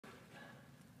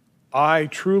I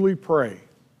truly pray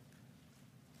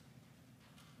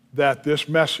that this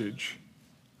message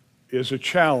is a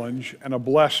challenge and a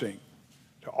blessing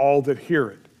to all that hear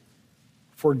it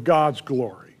for God's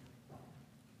glory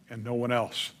and no one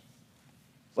else.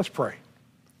 Let's pray.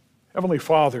 Heavenly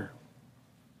Father,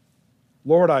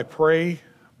 Lord, I pray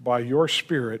by your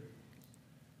Spirit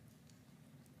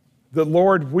that,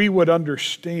 Lord, we would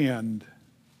understand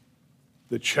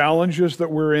the challenges that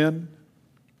we're in,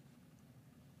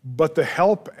 but the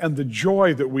help and the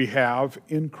joy that we have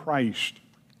in Christ.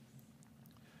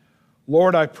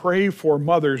 Lord, I pray for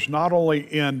mothers not only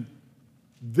in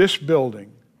this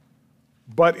building,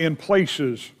 but in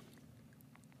places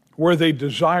where they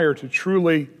desire to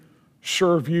truly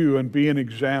serve you and be an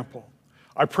example.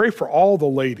 I pray for all the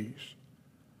ladies.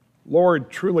 Lord,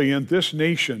 truly in this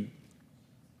nation,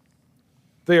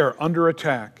 they are under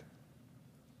attack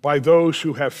by those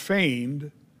who have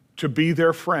feigned to be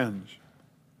their friends.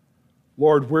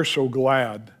 Lord, we're so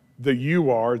glad that you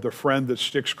are the friend that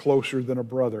sticks closer than a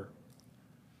brother.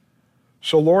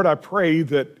 So, Lord, I pray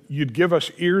that you'd give us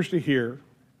ears to hear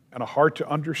and a heart to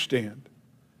understand.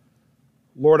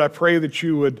 Lord, I pray that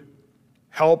you would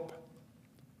help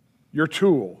your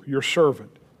tool, your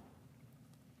servant,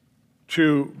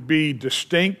 to be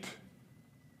distinct.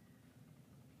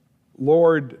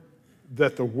 Lord,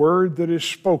 that the word that is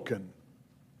spoken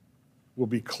will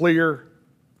be clear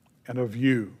and of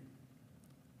you.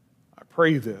 I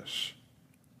pray this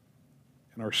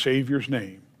in our Savior's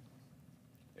name.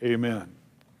 Amen.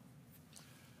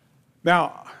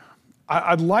 Now,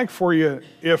 I'd like for you,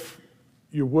 if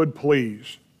you would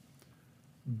please,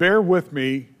 bear with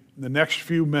me in the next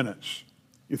few minutes.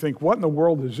 You think, what in the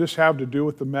world does this have to do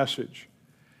with the message?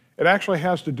 It actually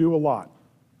has to do a lot.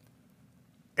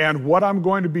 And what I'm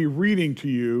going to be reading to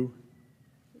you,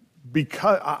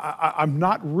 because I'm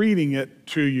not reading it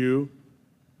to you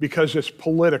because it's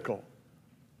political.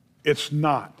 It's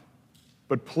not.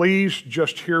 But please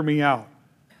just hear me out.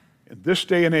 In this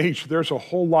day and age, there's a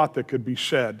whole lot that could be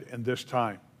said in this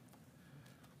time.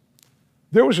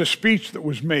 There was a speech that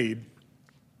was made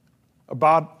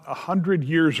about 100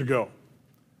 years ago,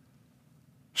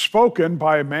 spoken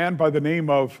by a man by the name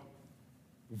of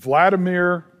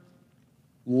Vladimir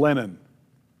Lenin.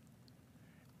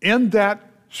 In that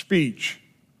speech,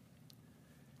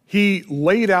 he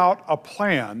laid out a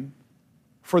plan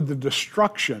for the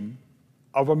destruction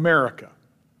of America.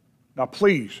 Now,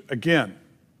 please, again,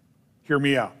 hear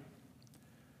me out.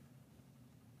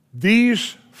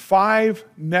 These 5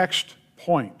 next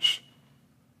points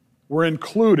were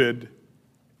included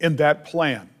in that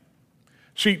plan.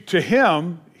 See, to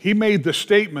him, he made the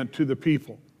statement to the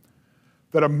people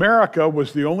that America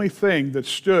was the only thing that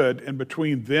stood in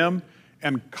between them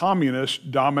and communist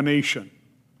domination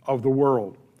of the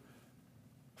world.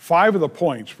 5 of the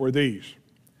points were these.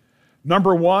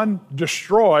 Number 1,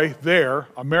 destroy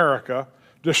America,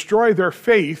 destroy their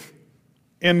faith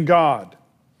in God.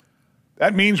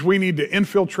 That means we need to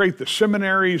infiltrate the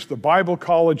seminaries, the Bible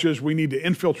colleges, we need to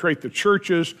infiltrate the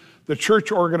churches, the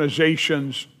church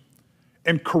organizations,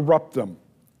 and corrupt them.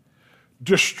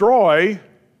 Destroy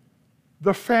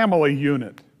the family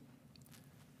unit.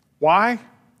 Why?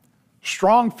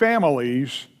 Strong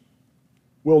families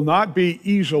will not be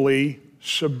easily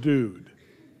subdued.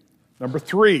 Number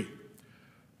 3,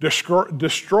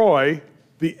 destroy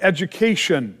the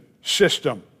education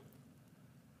system.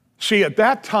 See, at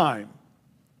that time,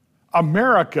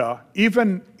 America,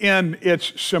 even in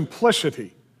its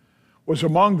simplicity, was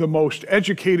among the most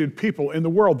educated people in the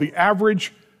world, the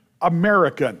average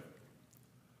American.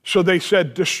 So they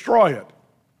said, destroy it.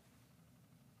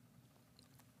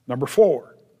 Number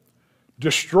 4,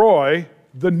 destroy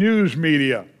the news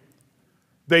media.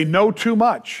 They know too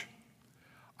much.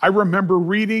 I remember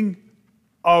reading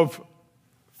of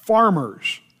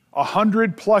farmers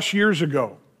 100+ years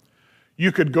ago.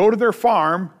 You could go to their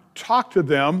farm, talk to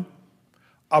them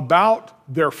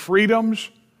about their freedoms,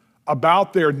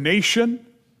 about their nation,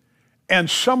 and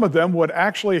some of them would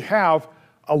actually have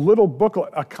a little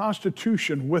booklet, a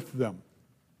constitution with them.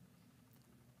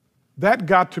 That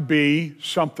got to be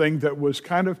something that was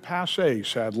kind of passé,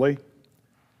 sadly.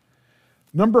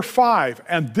 Number 5,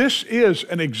 and this is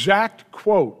an exact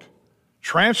quote,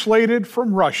 translated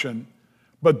from Russian,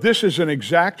 but this is an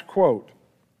exact quote.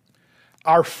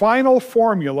 Our final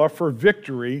formula for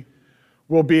victory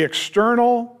will be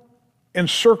external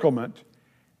encirclement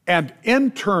and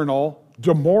internal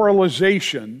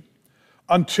demoralization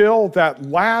until that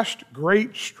last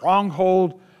great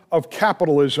stronghold of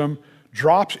capitalism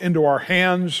drops into our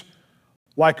hands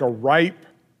like a ripe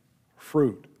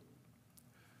fruit.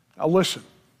 Now listen,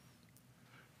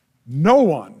 no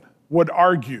one would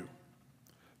argue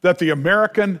that the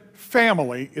American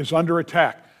family is under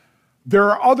attack.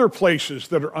 There are other places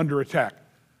that are under attack.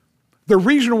 The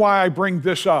reason why I bring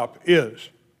this up is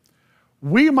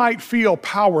we might feel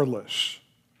powerless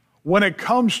when it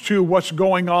comes to what's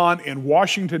going on in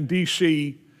Washington,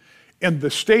 D.C., in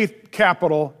the state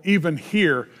capitol, even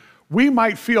here. We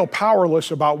might feel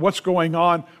powerless about what's going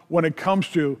on when it comes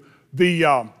to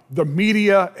the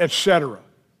media, etc.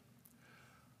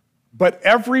 But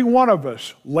every one of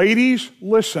us, ladies,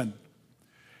 listen,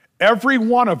 every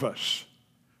one of us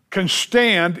can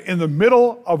stand in the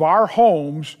middle of our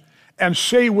homes and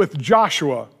say with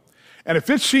Joshua, and if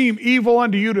it seem evil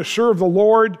unto you to serve the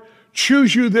Lord,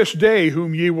 choose you this day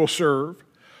whom ye will serve,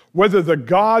 whether the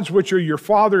gods which are your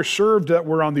fathers served that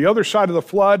were on the other side of the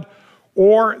flood,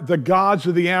 or the gods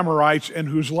of the Amorites in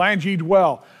whose land ye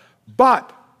dwell.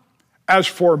 But as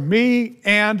for me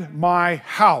and my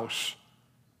house,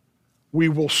 we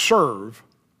will serve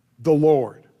the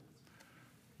Lord.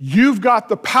 You've got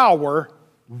the power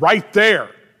right there.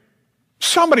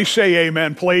 Somebody say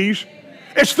amen, please. Amen.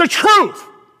 It's the truth.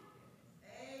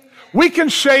 Amen. We can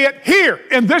say it here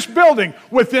in this building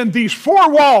within these four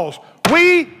walls.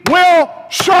 We will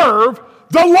serve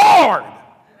the Lord. Amen.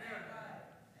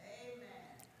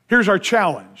 Here's our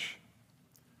challenge.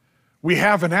 We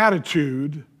have an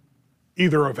attitude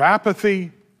either of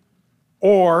apathy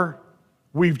or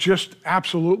we've just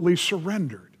absolutely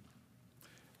surrendered.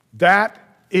 That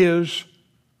is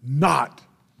not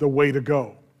the way to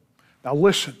go. Now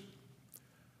listen,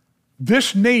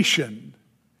 this nation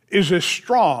is as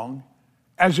strong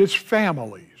as its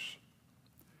families.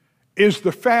 Is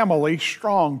the family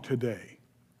strong today?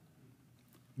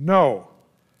 No,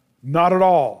 not at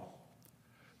all.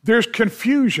 There's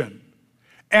confusion.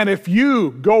 And if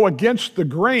you go against the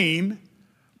grain,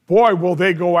 boy, will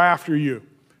they go after you.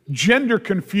 Gender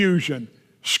confusion.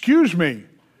 Excuse me,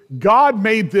 God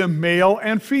made them male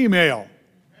and female.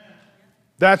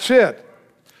 That's it.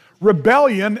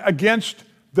 Rebellion against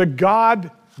the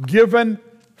God-given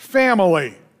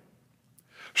family.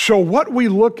 So what we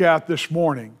look at this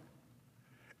morning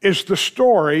is the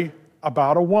story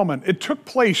about a woman. It took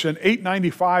place in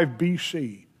 895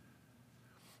 BC.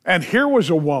 And here was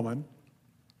a woman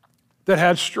that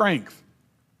had strength.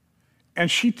 And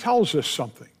she tells us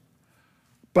something.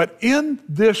 But in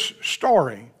this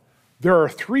story, there are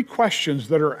three questions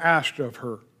that are asked of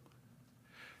her.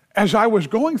 As I was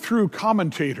going through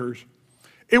commentators,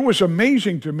 it was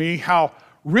amazing to me how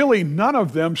really none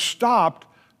of them stopped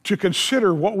to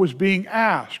consider what was being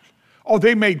asked. Oh,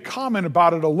 they made comment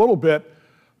about it a little bit,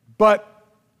 but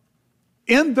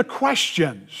in the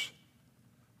questions,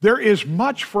 there is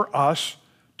much for us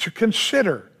to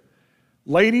consider.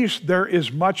 Ladies, there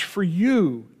is much for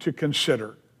you to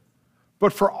consider.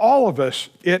 But for all of us,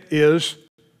 it is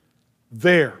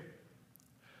there.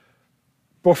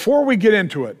 Before we get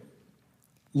into it,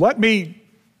 let me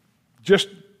just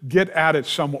get at it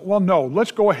somewhat. Well, no,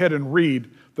 let's go ahead and read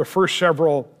the first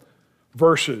several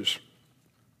verses.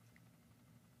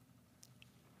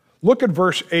 Look at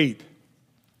verse 8.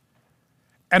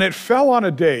 And it fell on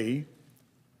a day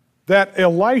that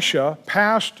Elisha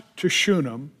passed to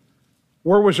Shunem,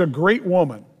 where was a great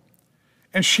woman,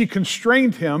 and she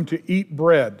constrained him to eat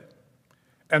bread.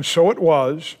 And so it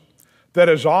was that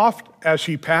as oft as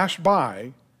he passed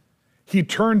by, he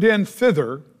turned in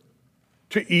thither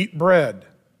to eat bread.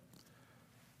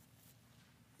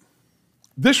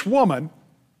 This woman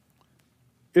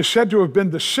is said to have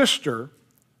been the sister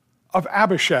of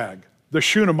Abishag, the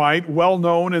Shunammite, well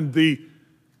known in the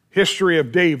history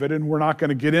of David, and we're not going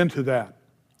to get into that.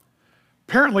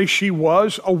 Apparently, she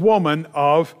was a woman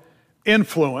of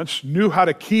influence, knew how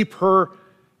to keep her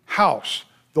house.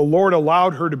 The Lord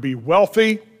allowed her to be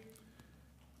wealthy,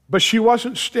 but she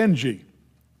wasn't stingy.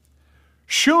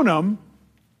 Shunem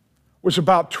was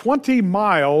about 20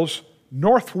 miles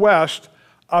northwest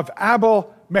of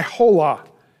Abel Meholah,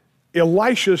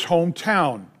 Elisha's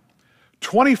hometown.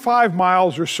 25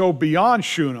 miles or so beyond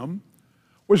Shunem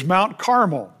was Mount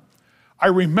Carmel. I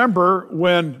remember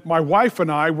when my wife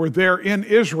and I were there in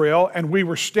Israel and we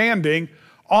were standing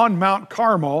on Mount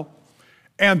Carmel,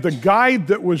 and the guide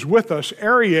that was with us,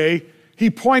 Arieh, he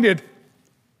pointed,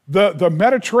 the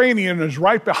Mediterranean is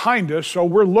right behind us, so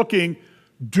we're looking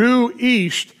due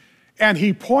east, and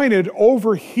he pointed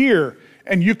over here,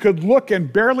 and you could look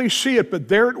and barely see it, but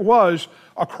there it was,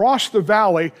 across the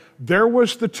valley, there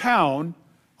was the town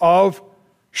of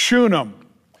Shunem.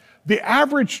 The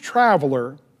average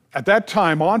traveler at that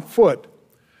time on foot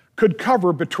could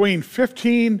cover between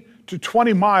 15 to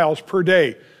 20 miles per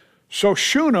day. So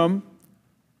Shunem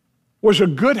was a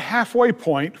good halfway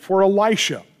point for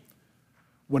Elisha.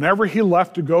 Whenever he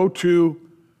left to go to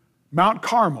Mount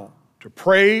Carmel to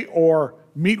pray or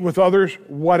meet with others,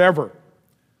 whatever.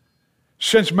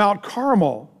 Since Mount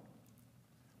Carmel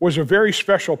was a very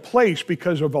special place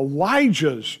because of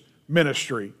Elijah's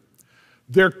ministry,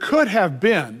 there could have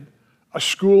been a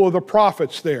school of the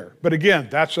prophets there. But again,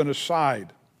 that's an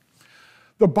aside.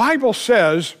 The Bible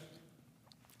says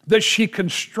that she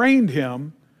constrained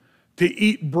him to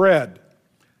eat bread.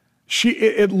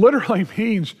 It literally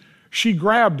means she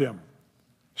grabbed him,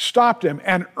 stopped him,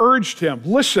 and urged him,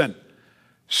 listen,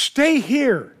 stay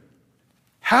here,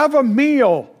 have a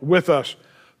meal with us.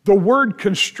 The word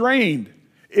constrained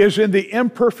is in the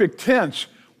imperfect tense,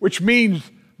 which means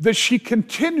that she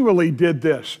continually did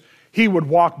this. He would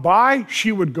walk by,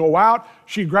 she would go out,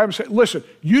 she'd grab him and say, listen,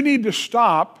 you need to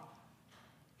stop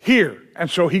here. And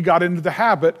so he got into the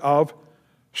habit of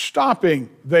stopping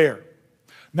there.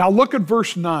 Now look at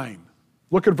verse 9.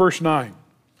 Look at verse 9.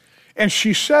 And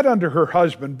she said unto her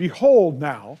husband, behold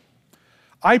now,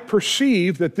 I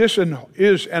perceive that this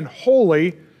is an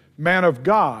holy man of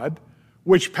God,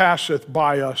 which passeth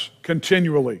by us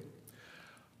continually.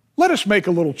 Let us make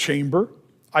a little chamber,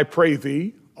 I pray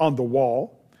thee, on the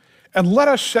wall, and let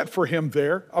us set for him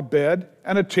there a bed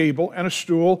and a table and a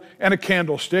stool and a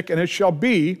candlestick, and it shall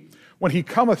be, when he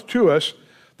cometh to us,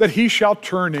 that he shall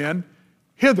turn in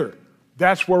hither.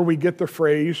 That's where we get the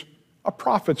phrase, a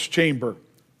prophet's chamber.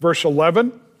 Verse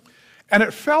 11, and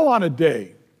it fell on a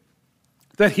day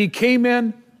that he came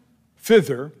in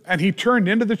thither, and he turned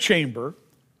into the chamber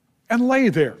and lay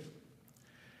there.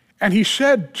 And he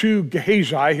said to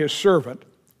Gehazi, his servant,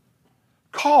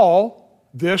 call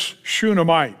this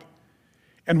Shunammite.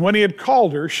 And when he had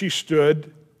called her, she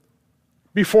stood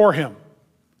before him.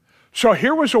 So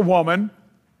here was a woman,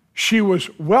 she was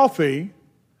wealthy,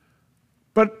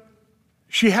 but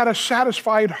she had a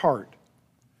satisfied heart.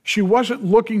 She wasn't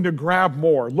looking to grab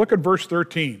more. Look at verse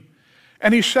 13.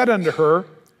 And he said unto her,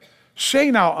 say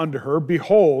now unto her,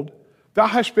 behold, thou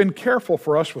hast been careful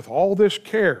for us with all this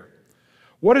care.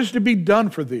 What is to be done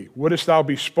for thee? Wouldest thou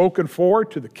be spoken for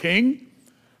to the king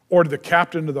or to the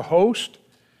captain of the host?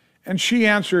 And she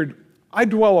answered, I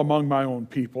dwell among my own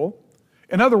people.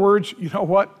 In other words, you know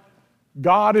what?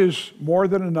 God is more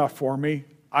than enough for me.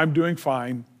 I'm doing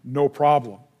fine, no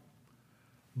problem.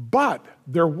 But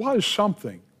there was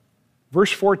something.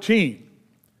 Verse 14,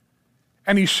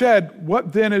 and he said,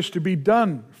 what then is to be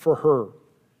done for her?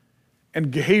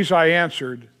 And Gehazi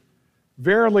answered,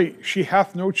 verily she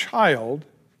hath no child,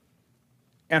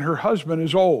 and her husband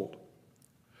is old.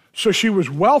 So she was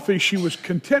wealthy, she was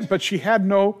content, but she had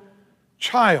no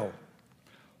child.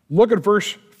 Look at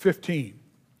verse 15.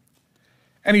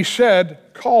 And he said,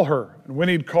 call her. And when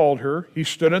he'd called her, he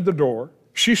stood in the door.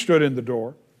 She stood in the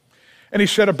door. And he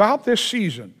said, about this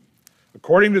season,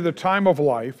 according to the time of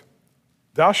life,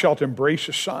 thou shalt embrace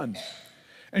a son.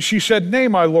 And she said, nay,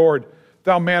 my lord,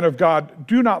 thou man of God,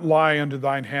 do not lie unto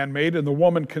thine handmaid. And the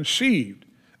woman conceived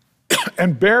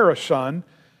and bare a son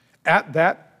at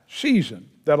that season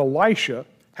that Elisha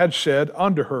had said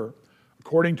unto her,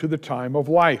 according to the time of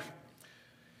life.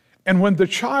 And when the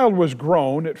child was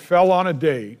grown, it fell on a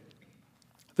day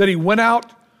that he went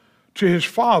out to his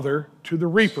father to the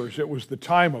reapers. It was the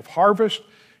time of harvest.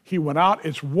 He went out,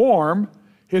 it's warm,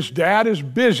 his dad is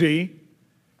busy,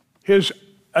 his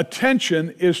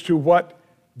attention is to what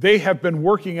they have been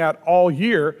working at all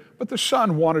year, but the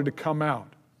son wanted to come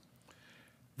out.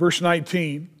 Verse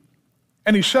 19,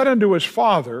 and he said unto his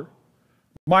father,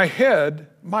 my head,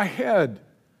 my head.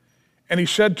 And he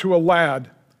said to a lad,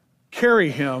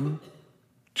 carry him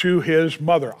to his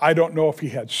mother. I don't know if he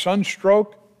had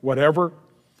sunstroke, whatever.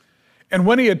 And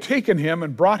when he had taken him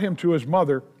and brought him to his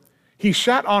mother, he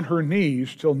sat on her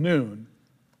knees till noon,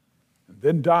 and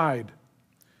then died.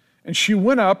 And she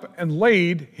went up and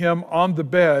laid him on the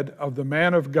bed of the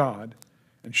man of God,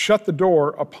 and shut the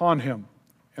door upon him,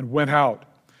 and went out.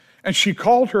 And she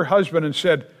called her husband and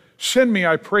said, send me,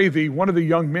 I pray thee, one of the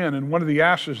young men and one of the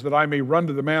asses, that I may run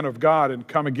to the man of God and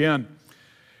come again.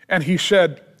 And he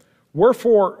said,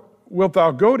 wherefore wilt thou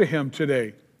go to him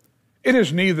today? It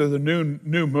is neither the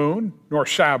new moon nor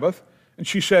Sabbath. And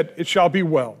she said, it shall be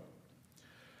well.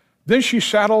 Then she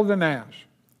saddled an ass,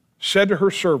 said to her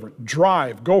servant,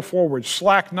 drive, go forward,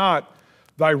 slack not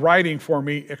thy riding for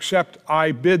me, except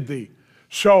I bid thee.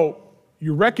 So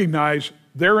you recognize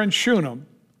they're in Shunem.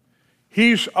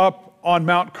 He's up on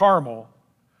Mount Carmel.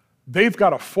 They've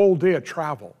got a full day of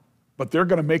travel, but they're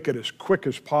going to make it as quick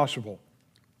as possible.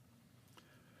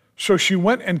 So she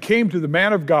went and came to the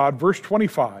man of God, verse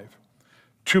 25,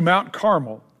 to Mount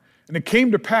Carmel. And it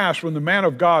came to pass, when the man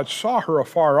of God saw her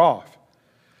afar off,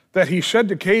 that he said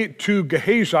to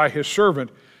Gehazi his servant,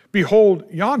 behold,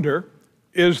 yonder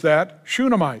is that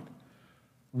Shunammite.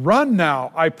 Run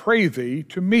now, I pray thee,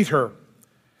 to meet her,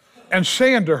 and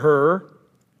say unto her,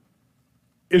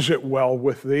 Is it well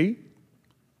with thee?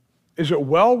 Is it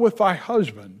well with thy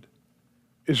husband?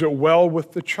 Is it well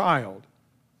with the child?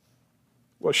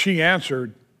 Well, she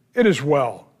answered, It is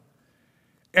well.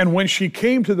 And when she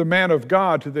came to the man of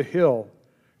God to the hill,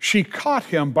 she caught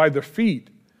him by the feet.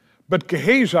 But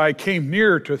Gehazi came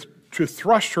near to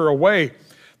thrust her away.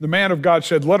 The man of God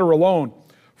said, Let her alone,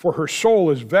 for her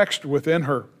soul is vexed within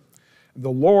her.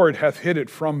 The Lord hath hid it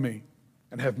from me,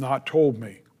 and hath not told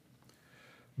me.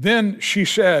 Then she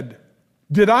said,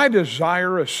 Did I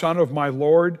desire a son of my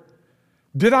Lord?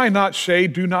 Did I not say,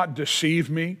 Do not deceive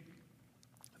me?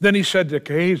 Then he said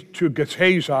to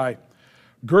Gehazi,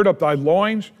 Gird up thy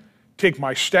loins, take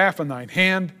my staff in thine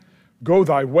hand, go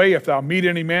thy way. If thou meet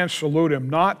any man, salute him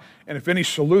not, and if any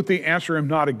salute thee, answer him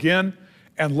not again,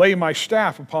 and lay my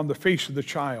staff upon the face of the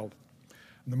child.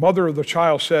 And the mother of the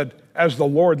child said, As the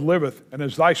Lord liveth, and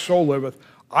as thy soul liveth,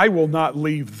 I will not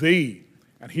leave thee.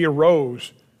 And he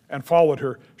arose and followed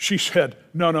her. She said,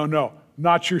 No,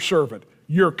 not your servant.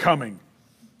 You're coming.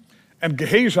 And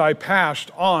Gehazi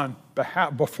passed on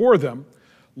before them,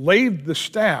 laid the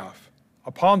staff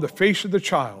upon the face of the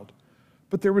child,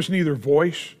 but there was neither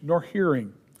voice nor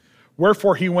hearing.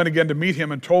 Wherefore he went again to meet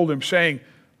him and told him, saying,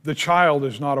 The child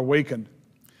is not awakened.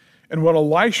 And when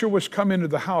Elisha was come into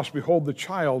the house, behold, the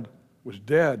child was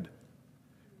dead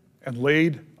and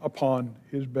laid upon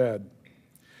his bed.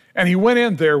 And he went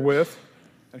in therewith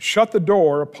and shut the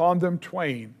door upon them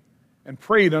twain and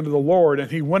prayed unto the Lord.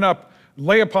 And he went up,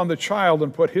 lay upon the child,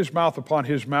 and put his mouth upon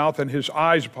his mouth, and his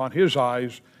eyes upon his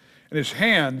eyes, and his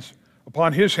hands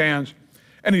upon his hands.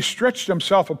 And he stretched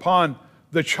himself upon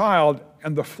the child,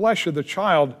 and the flesh of the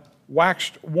child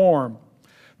waxed warm.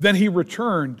 Then he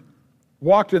returned,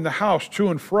 walked in the house to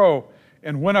and fro,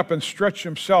 and went up and stretched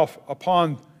himself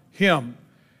upon him.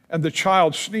 And the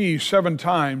child sneezed 7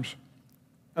 times,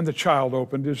 and the child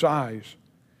opened his eyes.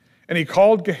 And he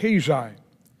called Gehazi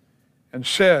and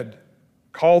said,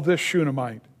 Call this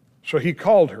Shunammite. So he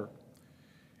called her.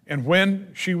 And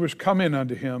when she was come in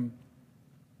unto him,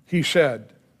 he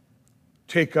said,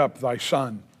 Take up thy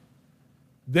son.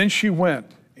 Then she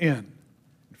went in,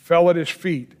 fell at his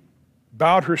feet,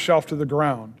 bowed herself to the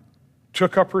ground,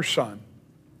 took up her son,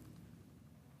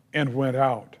 and went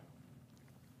out.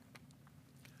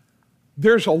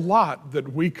 There's a lot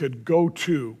that we could go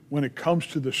to when it comes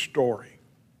to the story.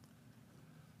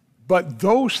 But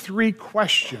those 3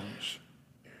 questions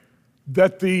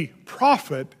that the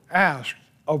prophet asked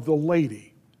of the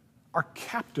lady are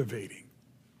captivating.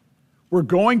 We're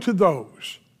going to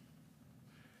those.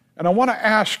 And I want to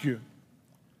ask you,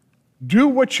 do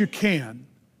what you can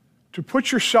to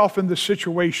put yourself in the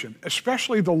situation,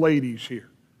 especially the ladies here.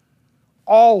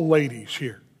 All ladies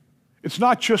here. It's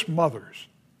not just mothers.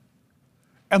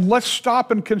 And let's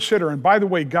stop and consider, and by the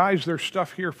way, guys, there's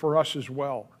stuff here for us as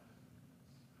well.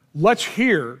 Let's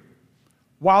hear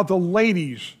while the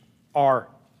ladies are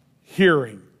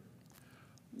hearing.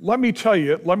 Let me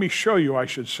show you, I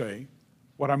should say,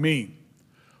 what I mean.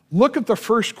 Look at the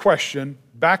first question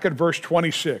back at verse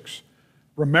 26.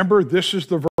 Remember, this is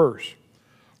the verse.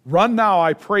 Run now,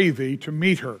 I pray thee, to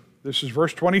meet her. This is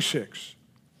verse 26.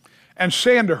 And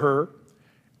say unto her,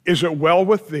 Is it well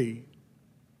with thee?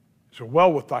 Is it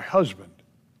well with thy husband?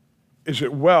 Is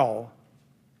it well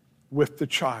with the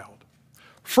child?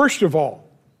 First of all,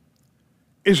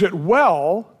 is it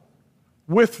well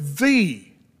with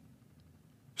thee?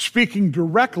 Speaking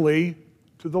directly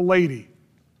to the lady.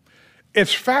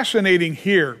 It's fascinating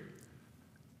here.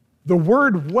 The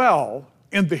word well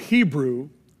in the Hebrew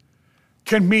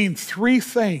can mean 3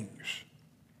 things.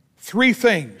 3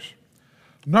 things.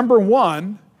 Number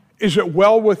 1, is it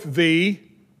well with thee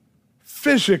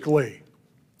physically?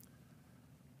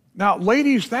 Now,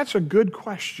 ladies, that's a good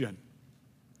question.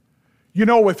 You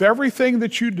know, with everything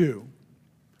that you do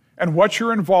and what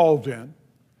you're involved in,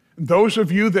 and those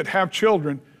of you that have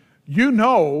children, you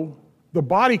know the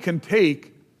body can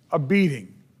take a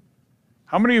beating.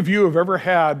 How many of you have ever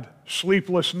had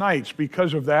sleepless nights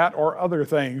because of that or other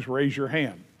things? Raise your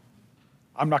hand.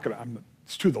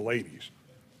 It's to the ladies.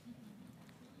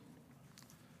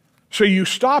 So you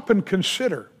stop and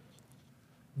consider.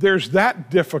 There's that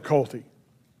difficulty.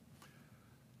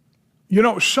 You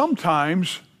know,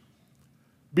 sometimes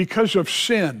because of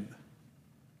sin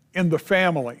in the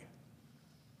family,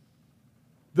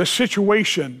 the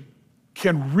situation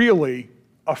can really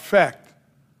affect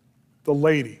the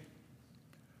lady.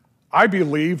 I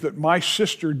believe that my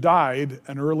sister died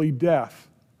an early death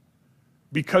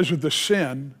because of the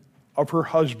sin of her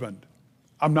husband.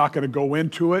 I'm not going to go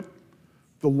into it.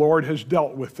 The Lord has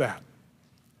dealt with that.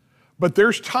 But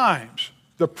there's times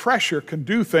the pressure can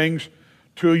do things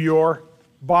to your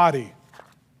body.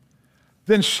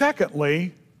 Then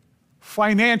secondly,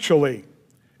 financially.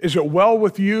 Is it well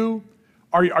with you?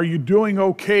 Are you doing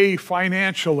okay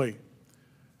financially?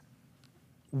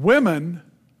 Women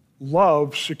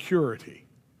love security.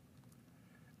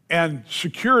 And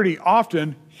security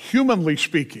often, humanly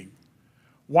speaking,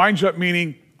 winds up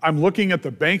meaning I'm looking at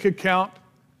the bank account,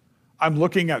 I'm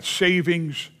looking at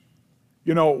savings.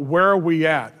 Where are we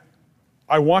at?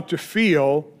 I want to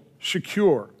feel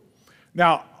secure.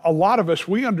 Now, a lot of us,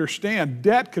 we understand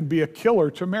debt can be a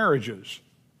killer to marriages.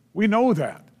 We know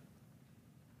that.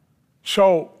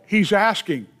 So he's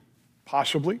asking,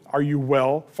 possibly, are you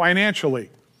well financially?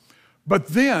 But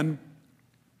then,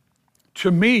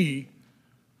 to me,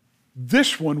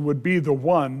 this one would be the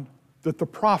one that the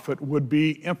prophet would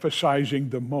be emphasizing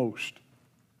the most.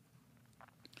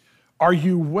 Are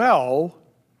you well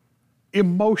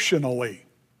emotionally?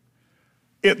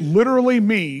 It literally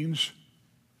means,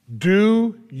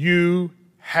 do you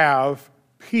have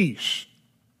peace?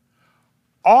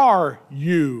 Are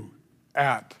you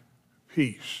at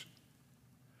peace?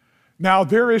 Now,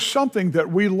 there is something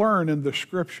that we learn in the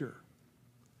scripture,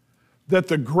 that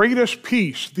the greatest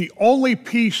peace, the only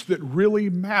peace that really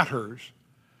matters,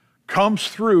 comes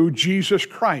through Jesus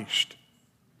Christ.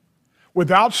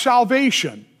 Without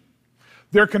salvation,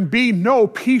 there can be no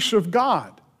peace of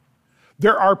God.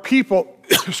 There are people,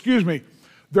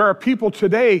 there are people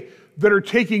today that are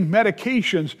taking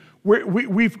medications.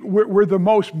 We're the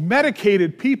most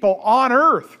medicated people on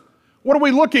earth. What are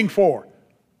we looking for?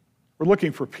 We're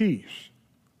looking for peace.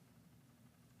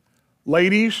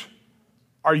 Ladies,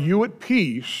 are you at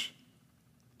peace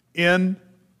in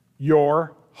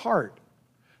your heart?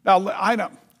 Now,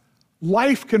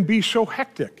 life can be so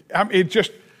hectic.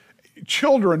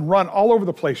 Children run all over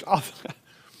the place. I'll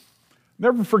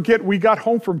never forget, we got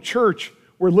home from church.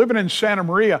 We're living in Santa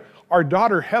Maria. Our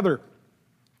daughter, Heather,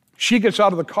 she gets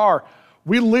out of the car.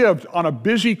 We lived on a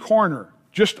busy corner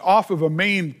just off of a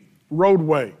main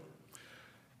roadway.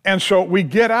 And so we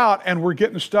get out and we're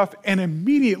getting stuff, and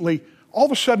immediately, all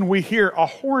of a sudden, we hear a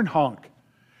horn honk.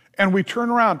 And we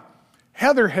turn around.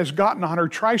 Heather has gotten on her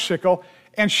tricycle,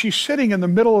 and she's sitting in the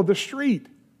middle of the street.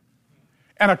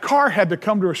 And a car had to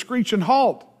come to a screeching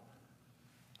halt.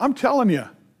 I'm telling you,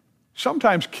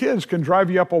 sometimes kids can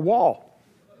drive you up a wall.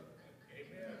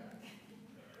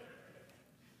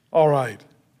 All right.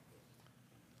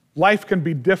 Life can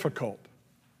be difficult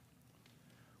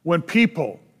when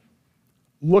people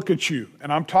look at you,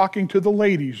 and I'm talking to the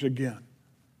ladies again,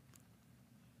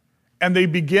 and they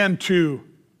begin to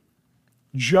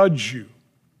judge you.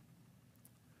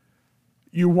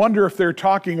 You wonder if they're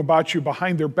talking about you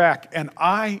behind their back, and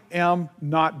I am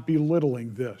not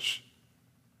belittling this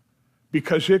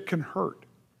because it can hurt.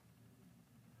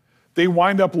 They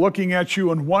wind up looking at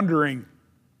you and wondering,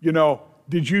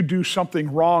 did you do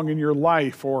something wrong in your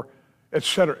life, or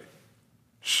etc.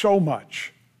 So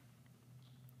much.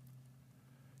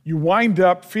 You wind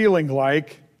up feeling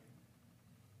like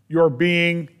you're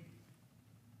being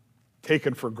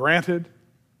taken for granted,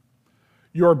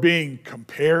 you're being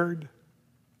compared,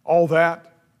 all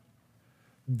that.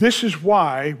 This is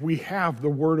why we have the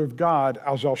Word of God,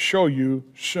 as I'll show you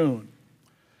soon.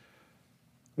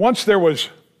 Once there was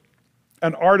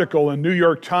an article in New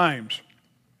York Times.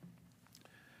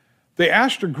 They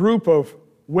asked a group of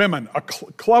women,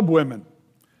 club women,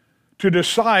 to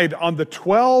decide on the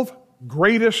 12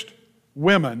 greatest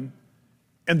women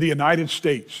in the United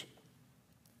States.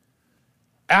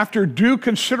 After due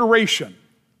consideration,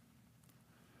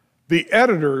 the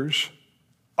editors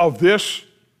of this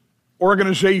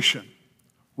organization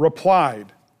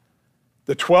replied,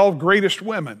 the 12 greatest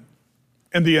women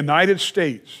in the United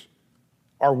States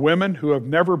are women who have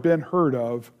never been heard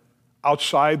of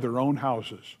outside their own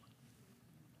houses.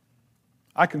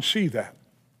 I can see that.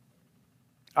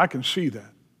 I can see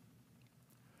that.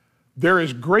 There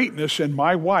is greatness in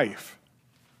my wife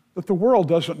that the world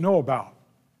doesn't know about,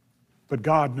 but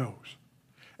God knows.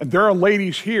 And there are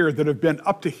ladies here that have been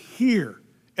up to here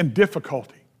in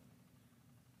difficulty,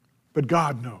 but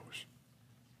God knows.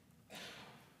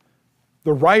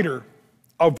 The writer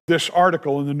of this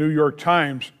article in the New York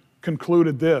Times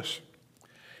concluded this.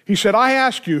 He said, I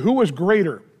ask you, who was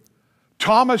greater,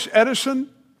 Thomas Edison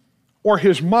or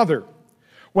his mother?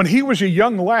 When he was a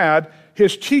young lad,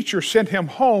 his teacher sent him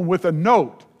home with a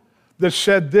note that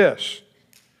said this,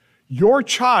 your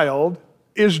child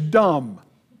is dumb.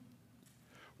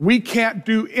 We can't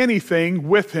do anything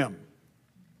with him.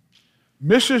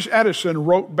 Mrs. Edison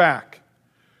wrote back,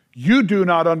 you do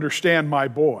not understand my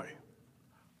boy.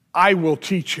 I will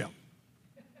teach him.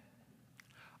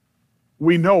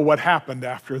 we know what happened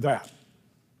after that.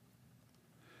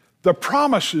 The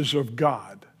promises of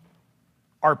God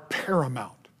are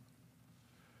paramount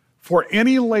for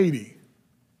any lady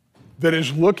that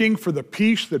is looking for the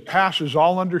peace that passes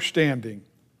all understanding.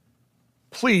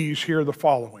 Please hear the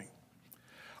following.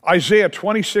 Isaiah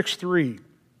 26:3,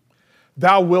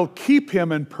 thou wilt keep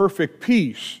him in perfect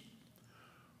peace,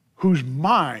 whose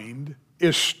mind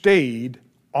is stayed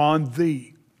on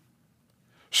thee.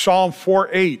 Psalm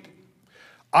 4:8,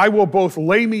 I will both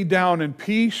lay me down in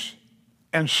peace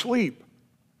and sleep,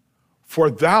 for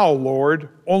thou, Lord,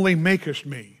 only makest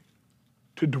me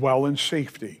to dwell in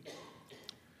safety.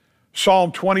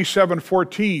 Psalm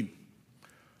 27:14,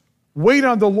 wait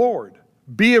on the Lord,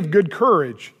 be of good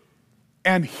courage,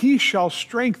 and he shall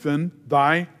strengthen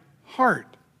thy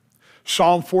heart.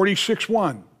 Psalm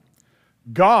 46:1,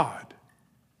 God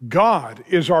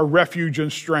is our refuge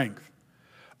and strength,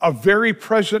 a very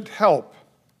present help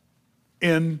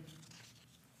in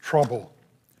trouble.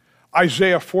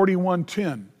 Isaiah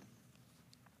 41:10,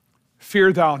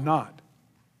 fear thou not,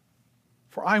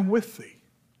 for I am with thee.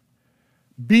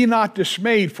 Be not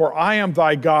dismayed, for I am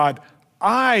thy God.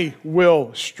 I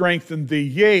will strengthen thee.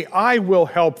 Yea, I will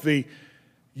help thee.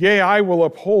 Yea, I will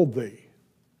uphold thee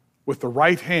with the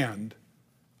right hand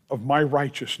of my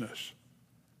righteousness.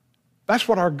 That's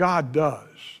what our God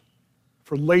does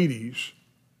for ladies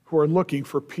who are looking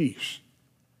for peace.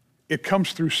 It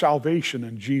comes through salvation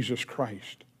in Jesus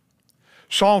Christ.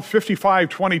 Psalm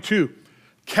 55:22,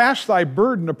 cast thy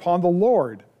burden upon the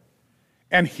Lord,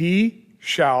 and he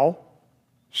shall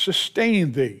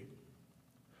sustain thee.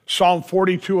 Psalm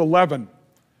 42:11,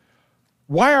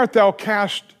 why art thou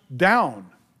cast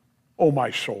down, O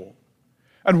my soul?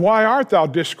 And why art thou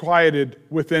disquieted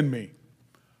within me?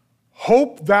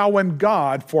 Hope thou in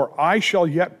God, for I shall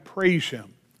yet praise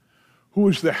him, who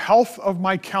is the health of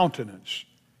my countenance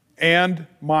and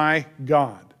my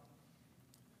God.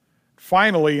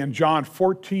 Finally, in John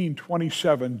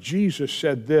 14:27, Jesus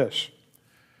said this,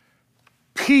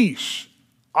 peace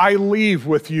I leave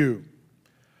with you.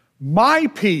 My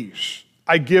peace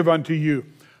I give unto you.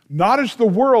 Not as the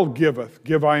world giveth,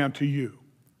 give I unto you.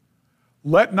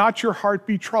 Let not your heart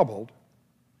be troubled,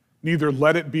 neither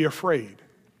let it be afraid.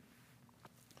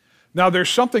 Now there's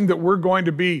something that we're going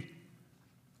to be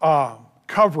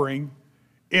covering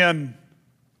in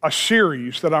a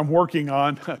series that I'm working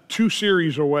on, 2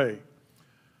 series away.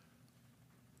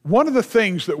 One of the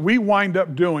things that we wind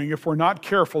up doing if we're not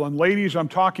careful, and ladies, I'm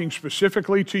talking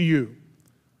specifically to you,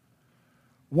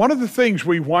 one of the things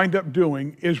we wind up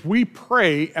doing is we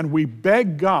pray and we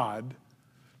beg God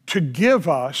to give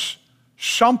us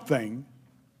something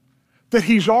that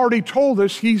he's already told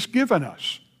us he's given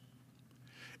us.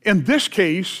 In this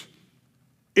case,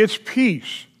 it's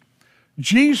peace.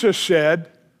 Jesus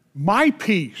said, my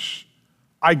peace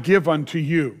I give unto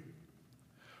you.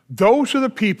 Those are the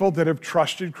people that have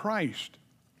trusted Christ.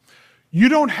 You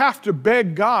don't have to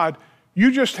beg God.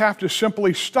 You just have to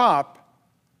simply stop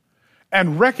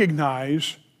and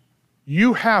recognize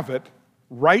you have it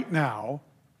right now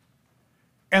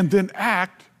and then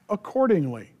act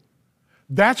accordingly.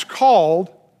 That's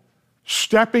called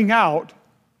stepping out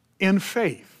in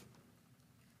faith.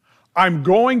 I'm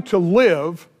going to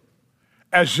live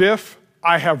as if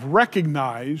I have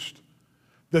recognized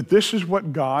that this is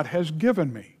what God has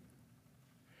given me.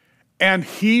 And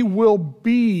he will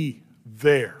be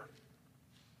there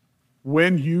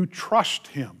when you trust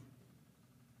him.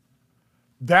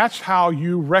 That's how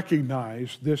you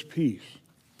recognize this peace.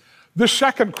 The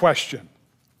second question,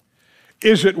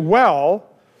 is it well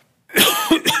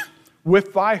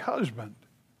with thy husband?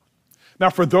 Now,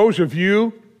 for those of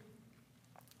you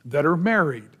that are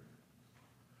married,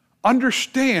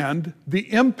 understand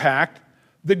the impact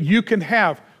that you can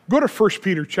have. Go to 1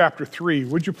 Peter chapter 3,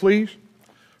 would you please?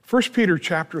 1 Peter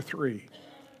chapter 3.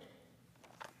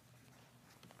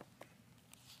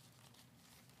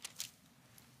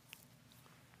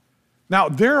 Now,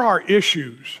 there are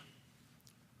issues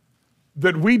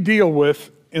that we deal with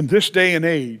in this day and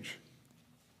age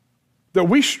that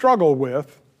we struggle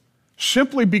with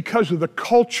simply because of the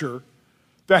culture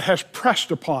that has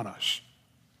pressed upon us.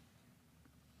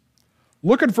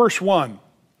 Look at verse 1.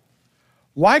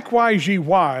 Likewise, ye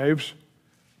wives,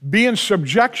 be in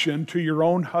subjection to your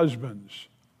own husbands.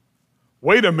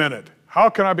 Wait a minute. How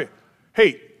can I be?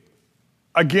 Hey,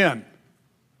 again,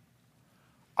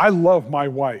 I love my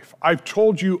wife. I've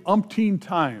told you umpteen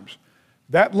times,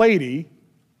 that lady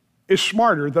is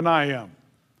smarter than I am.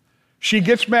 She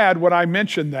gets mad when I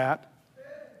mention that.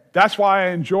 That's why I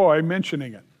enjoy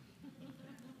mentioning it.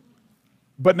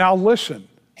 But now listen,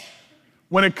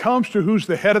 when it comes to who's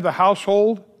the head of the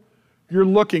household, you're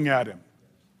looking at him.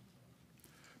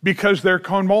 because there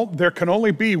can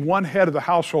only be one head of the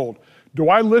household. Do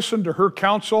I listen to her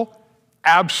counsel?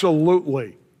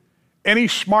 Absolutely. Any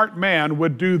smart man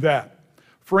would do that.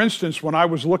 For instance, when I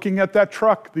was looking at that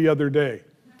truck the other day,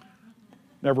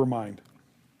 never mind.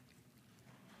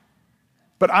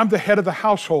 But I'm the head of the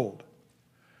household.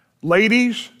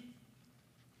 Ladies,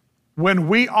 when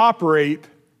we operate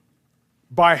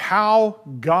by how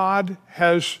God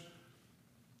has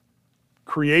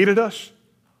created us,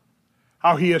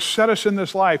 how He has set us in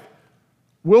this life,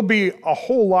 we'll be a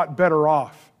whole lot better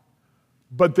off.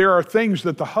 But there are things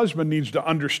that the husband needs to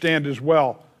understand as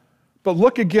well. But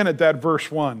look again at that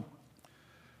verse 1.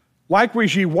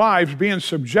 Likewise, ye wives, be in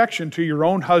subjection to your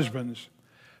own husbands,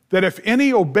 that if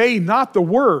any obey not the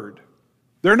word,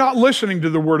 they're not listening to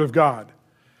the word of God,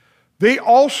 they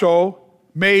also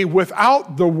may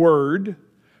without the word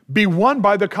be won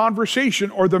by the conversation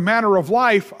or the manner of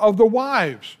life of the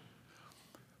wives.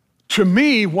 To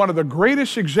me, one of the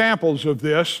greatest examples of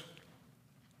this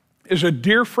is a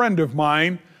dear friend of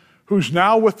mine who's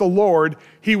now with the Lord.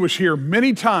 He was here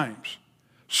many times.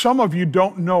 Some of you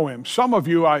don't know him. Some of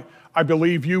you, I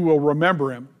believe you will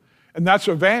remember him. And that's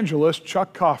evangelist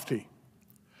Chuck Cofty.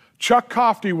 Chuck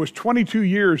Cofty was 22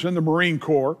 years in the Marine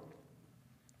Corps.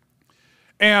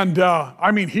 And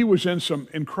he was in some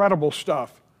incredible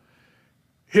stuff.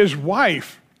 His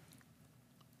wife,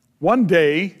 one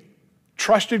day,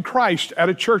 trusted Christ at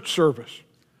a church service.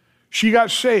 She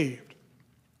got saved.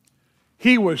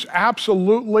 He was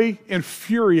absolutely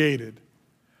infuriated.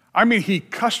 He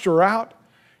cussed her out.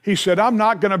 He said, I'm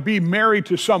not going to be married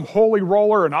to some holy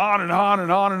roller, and on and on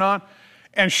and on and on.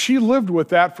 And she lived with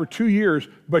that for 2 years,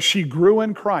 but she grew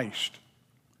in Christ.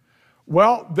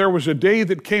 Well, there was a day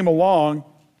that came along.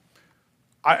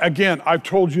 I've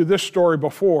told you this story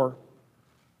before.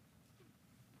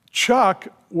 Chuck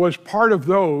was part of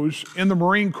those in the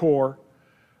Marine Corps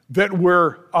that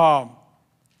were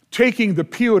taking the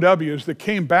POWs that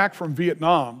came back from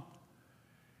Vietnam,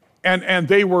 and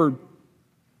they were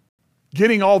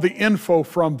getting all the info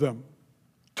from them,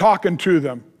 talking to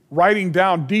them, writing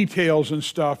down details and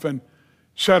stuff, and et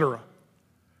cetera.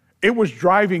 It was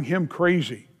driving him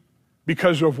crazy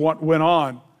because of what went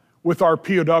on with our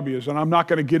POWs, and I'm not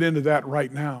going to get into that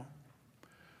right now.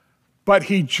 But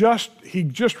he just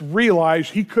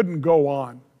realized he couldn't go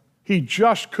on. He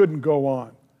just couldn't go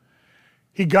on.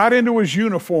 He got into his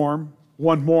uniform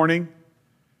one morning,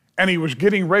 and he was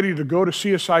getting ready to go to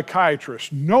see a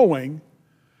psychiatrist, knowing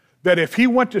that if he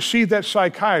went to see that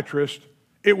psychiatrist,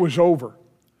 it was over.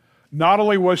 Not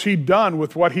only was he done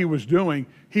with what he was doing,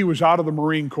 he was out of the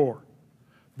Marine Corps.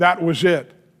 That was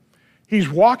it. He's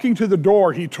walking to the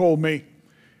door, he told me.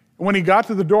 When he got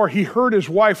to the door, he heard his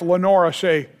wife, Lenora,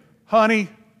 say, honey,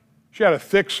 she had a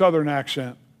thick Southern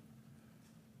accent,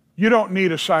 you don't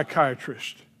need a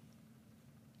psychiatrist.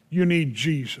 You need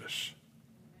Jesus.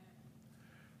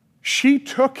 She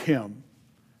took him,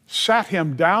 sat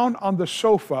him down on the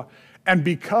sofa, and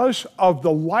because of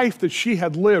the life that she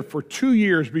had lived for 2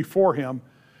 years before him,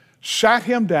 sat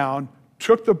him down,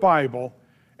 took the Bible,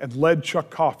 and led Chuck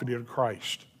Cofty to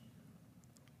Christ.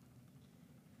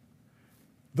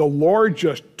 The Lord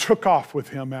just took off with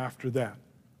him after that.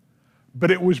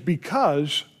 But it was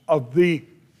because of the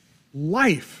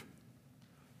life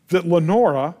that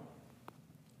Lenora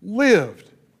lived.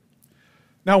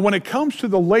 Now, when it comes to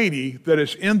the lady that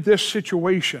is in this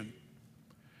situation,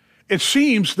 it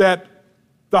seems that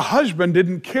the husband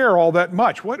didn't care all that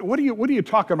much. What are you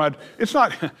talking about? It's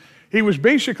not. He was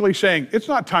basically saying, it's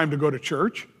not time to go to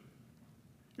church.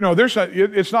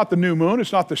 It's not the new moon.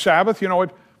 It's not the Sabbath.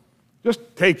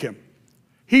 Just take him.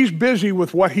 He's busy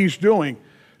with what he's doing.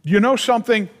 Do you know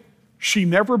something? She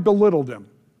never belittled him.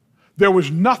 There was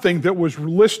nothing that was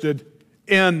listed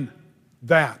in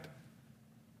that.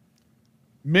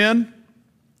 Men,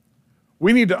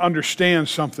 we need to understand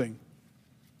something.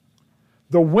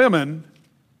 The women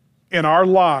in our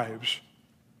lives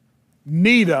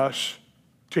need us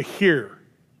to hear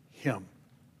him.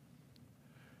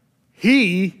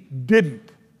 He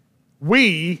didn't.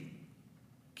 We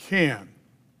can.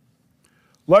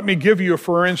 Let me give you a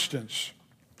for instance.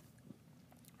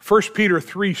 1 Peter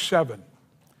 3:7.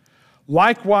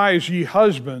 Likewise, ye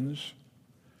husbands,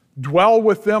 dwell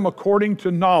with them according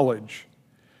to knowledge,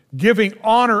 giving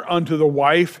honor unto the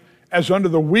wife as unto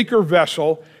the weaker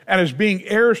vessel, and as being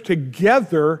heirs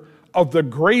together of the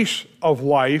grace of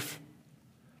life,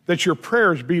 that your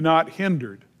prayers be not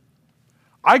hindered.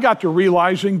 I got to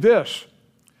realizing this.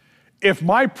 If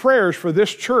my prayers for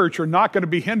this church are not going to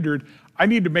be hindered, I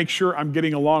need to make sure I'm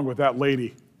getting along with that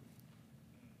lady.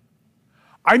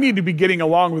 I need to be getting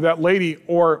along with that lady,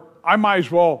 or I might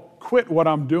as well quit what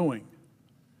I'm doing.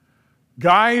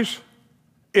 Guys,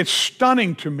 it's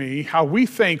stunning to me how we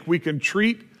think we can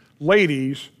treat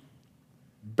ladies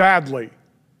badly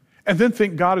and then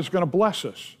think God is going to bless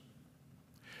us.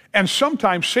 And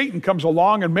sometimes Satan comes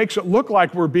along and makes it look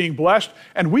like we're being blessed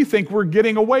and we think we're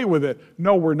getting away with it.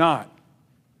 No, we're not.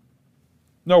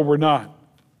 No, we're not.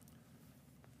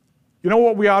 You know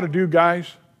what we ought to do,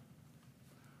 guys?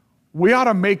 We ought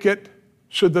to make it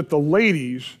so that the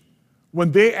ladies,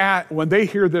 when they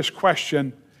hear this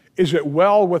question, is it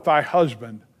well with thy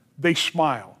husband, they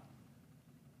smile.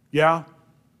 Yeah,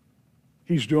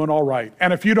 he's doing all right.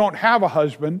 And if you don't have a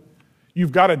husband,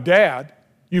 you've got a dad,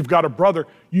 you've got a brother,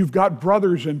 you've got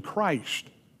brothers in Christ.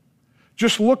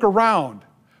 Just look around.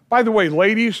 By the way,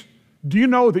 ladies, do you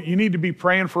know that you need to be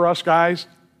praying for us guys?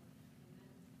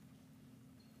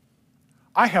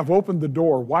 I have opened the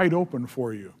door wide open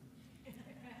for you.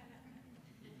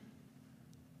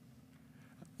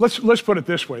 Let's put it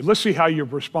this way. Let's see how you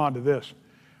respond to this.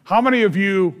 How many of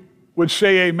you would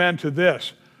say amen to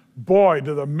this? Boy,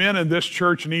 do the men in this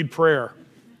church need prayer.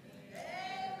 Amen.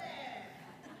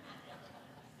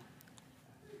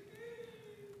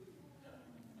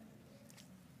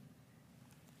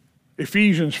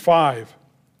 Ephesians 5,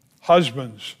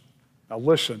 husbands, now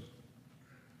listen,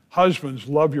 husbands,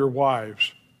 love your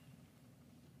wives,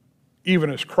 even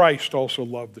as Christ also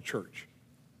loved the church.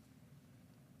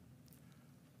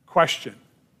 Question: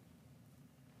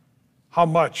 how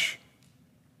much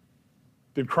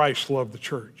did Christ love the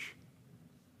church?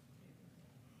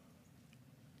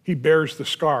 He bears the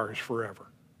scars forever.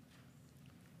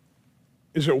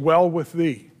 Is it well with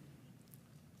thee?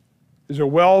 Is it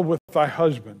well with thy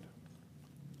husband?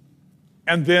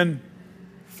 And then,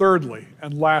 thirdly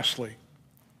and lastly,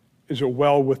 is it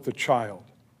well with the child?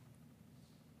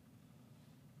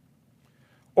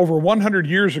 Over 100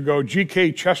 years ago,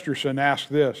 G.K. Chesterton asked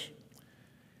this: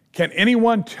 can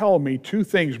anyone tell me two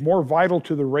things more vital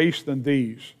to the race than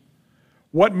these?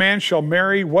 What man shall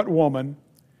marry what woman,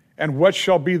 and what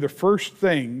shall be the first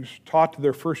things taught to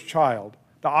their first child?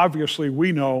 Now, obviously,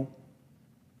 we know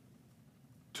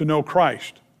to know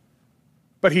Christ.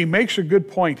 But he makes a good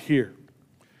point here.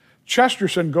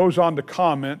 Chesterton goes on to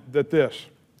comment that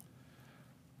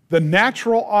the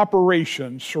natural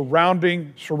operation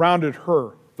surrounded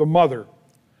her, the mother,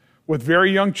 with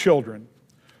very young children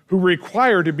who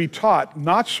require to be taught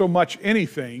not so much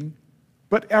anything,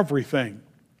 but everything.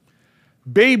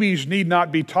 Babies need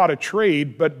not be taught a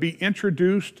trade, but be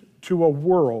introduced to a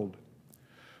world.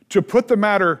 To put the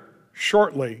matter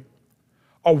shortly,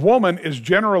 a woman is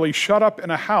generally shut up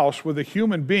in a house with a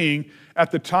human being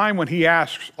at the time when he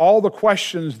asks all the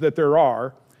questions that there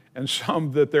are, and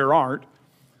some that there aren't.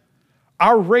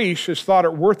 Our race has thought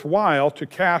it worthwhile to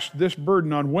cast this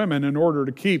burden on women in order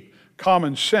to keep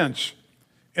common sense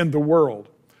in the world.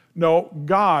 No,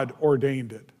 God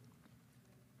ordained it.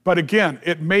 But again,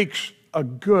 it makes a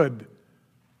good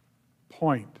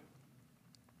point.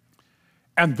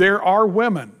 And there are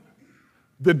women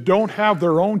that don't have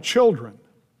their own children,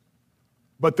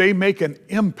 but they make an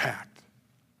impact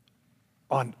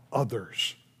on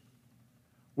others.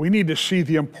 We need to see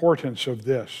the importance of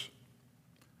this.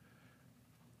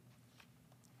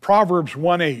 Proverbs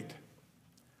 1:8,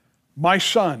 my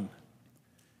son,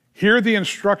 hear the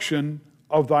instruction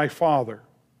of thy father,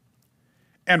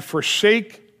 and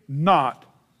forsake not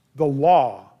the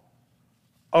law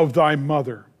of thy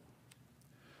mother.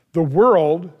 The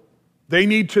world, they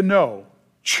need to know,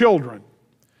 children,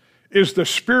 is the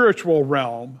spiritual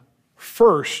realm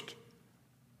first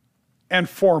and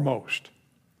foremost.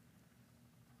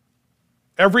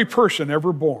 Every person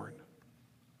ever born,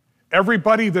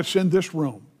 everybody that's in this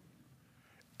room,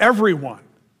 everyone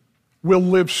will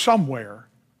live somewhere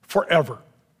forever.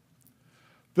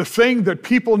 The thing that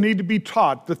people need to be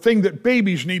taught, the thing that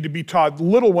babies need to be taught,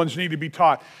 little ones need to be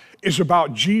taught, is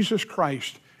about Jesus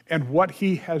Christ and what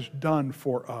he has done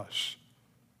for us.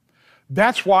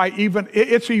 That's why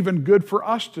it's even good for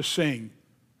us to sing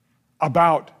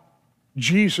about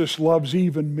Jesus loves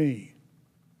even me.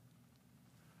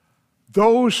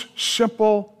 Those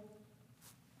simple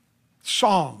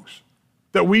songs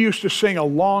that we used to sing a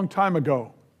long time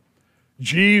ago.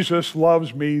 Jesus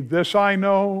loves me, this I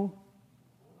know.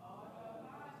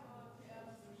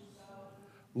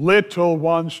 Little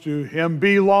ones to him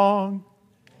belong.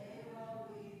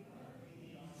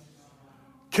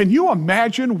 Can you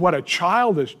imagine what a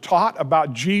child is taught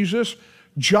about Jesus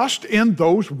just in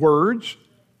those words?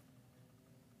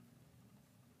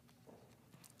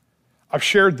 I've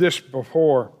shared this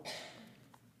before.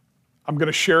 I'm going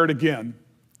to share it again.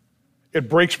 It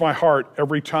breaks my heart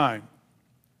every time.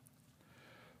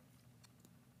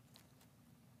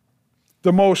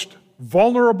 The most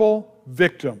vulnerable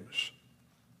victims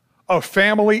of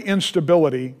family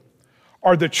instability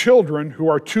are the children who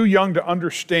are too young to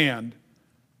understand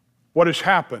what has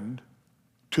happened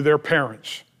to their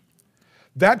parents.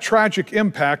 That tragic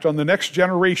impact on the next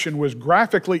generation was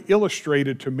graphically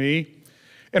illustrated to me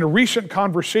in a recent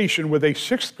conversation with a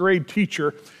 6th grade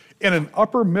teacher in an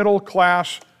upper middle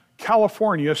class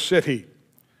California city.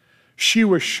 She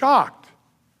was shocked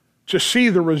to see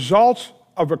the results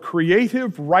of a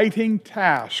creative writing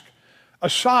task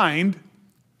assigned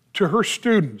to her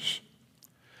students.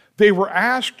 They were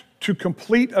asked to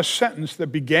complete a sentence that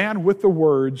began with the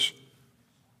words,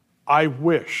 "I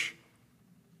wish,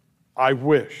 I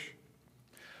wish."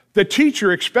 The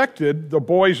teacher expected the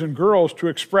boys and girls to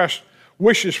express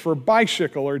wishes for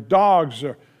bicycle or dogs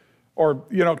or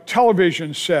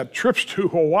television set, trips to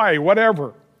Hawaii,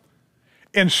 whatever.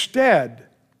 Instead,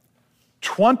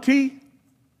 20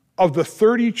 of the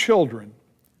 30 children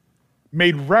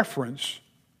made reference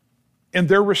in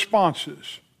their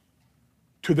responses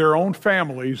to their own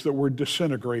families that were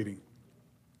disintegrating.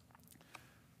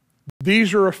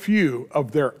 These are a few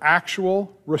of their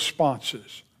actual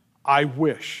responses. I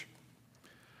wish.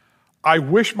 I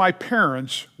wish my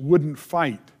parents wouldn't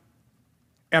fight,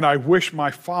 and I wish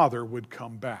my father would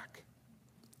come back.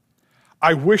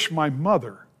 I wish my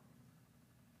mother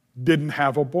didn't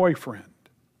have a boyfriend.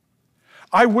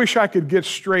 I wish I could get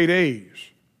straight A's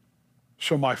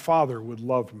so my father would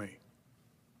love me.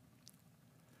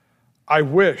 I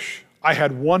wish I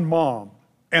had one mom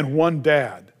and one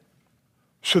dad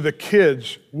so the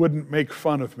kids wouldn't make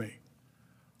fun of me.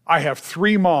 I have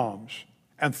 3 moms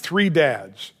and 3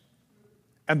 dads,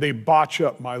 and they botch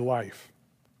up my life.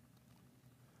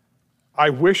 I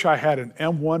wish I had an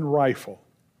M1 rifle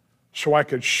so I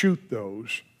could shoot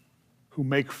those who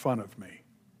make fun of me.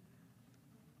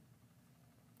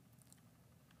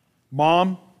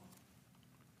 Mom,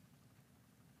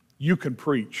 you can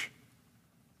preach.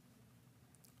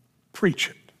 Preach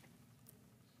it.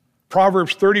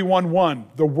 Proverbs 31:1,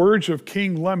 the words of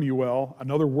King Lemuel,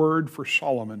 another word for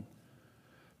Solomon,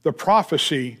 the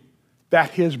prophecy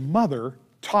that his mother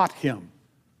taught him.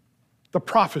 The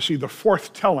prophecy, the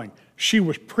forthtelling, she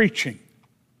was preaching.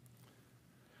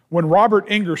 When Robert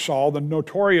Ingersoll, the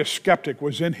notorious skeptic,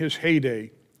 was in his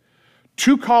heyday,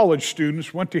 2 college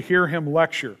students went to hear him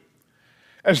lecture.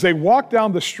 As they walked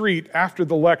down the street after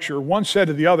the lecture, one said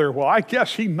to the other, "Well, I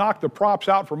guess he knocked the props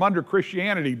out from under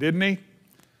Christianity, didn't he?"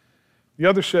 The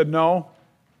other said, "No,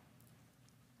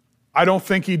 I don't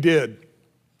think he did."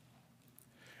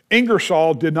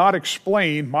 Ingersoll did not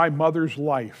explain my mother's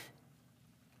life.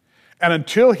 And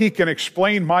until he can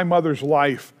explain my mother's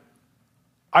life,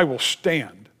 I will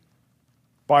stand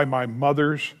by my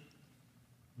mother's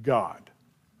God.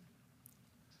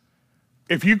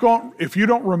 If you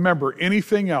don't remember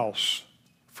anything else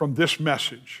from this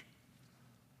message,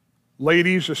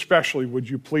 ladies especially, would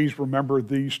you please remember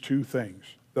these 2 things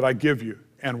that I give you,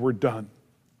 and we're done.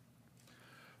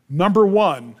 Number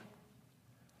 1,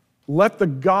 let the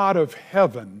God of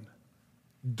heaven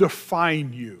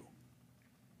define you.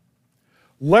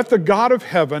 Let the God of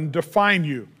heaven define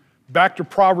you. Back to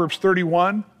Proverbs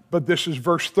 31, but this is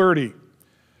verse 30.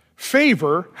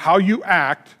 Favor, how you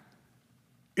act,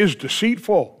 is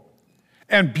deceitful,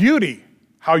 and beauty,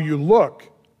 how you look,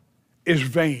 is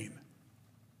vain.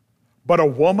 But a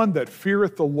woman that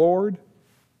feareth the Lord,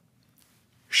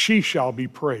 she shall be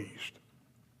praised.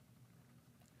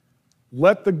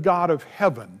 Let the God of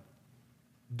heaven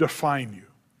define you.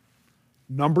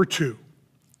 Number 2,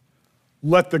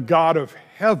 let the God of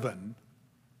heaven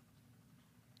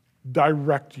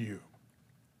direct you.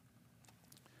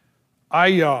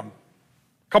 A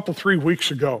couple, 3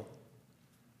 weeks ago,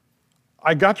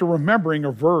 I got to remembering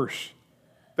a verse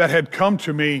that had come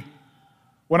to me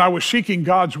when I was seeking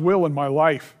God's will in my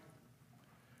life.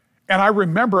 And I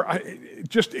remember, it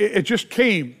just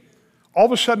came. All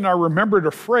of a sudden, I remembered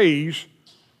a phrase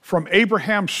from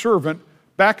Abraham's servant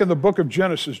back in the book of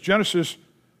Genesis, Genesis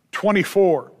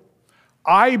 24.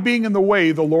 I being in the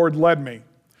way, the Lord led me.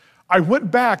 I went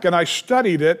back and I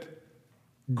studied it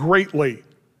greatly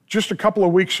just a couple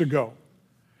of weeks ago.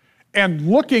 And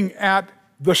looking at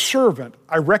the servant,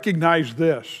 I recognized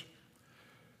this.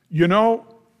 You know,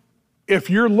 if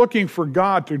you're looking for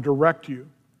God to direct you,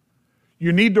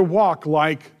 you need to walk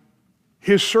like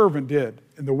his servant did,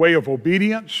 in the way of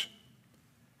obedience,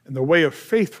 in the way of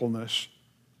faithfulness,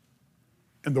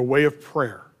 in the way of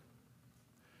prayer.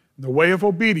 In the way of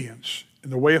obedience, in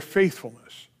the way of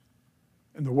faithfulness,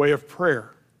 in the way of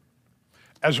prayer.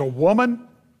 As a woman,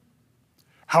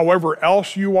 however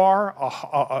else you are,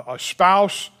 a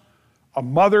spouse, a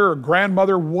mother, a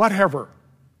grandmother, whatever,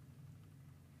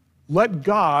 Let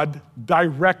God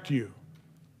direct you,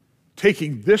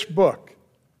 taking this book,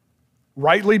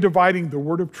 rightly dividing the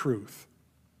word of truth.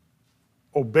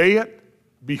 Obey it,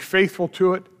 be faithful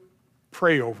to it,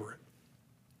 pray over it.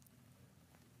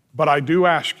 But I do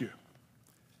ask you,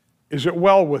 is it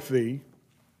well with thee?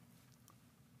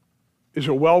 Is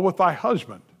it well with thy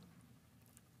husband?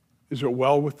 Is it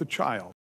well with the child?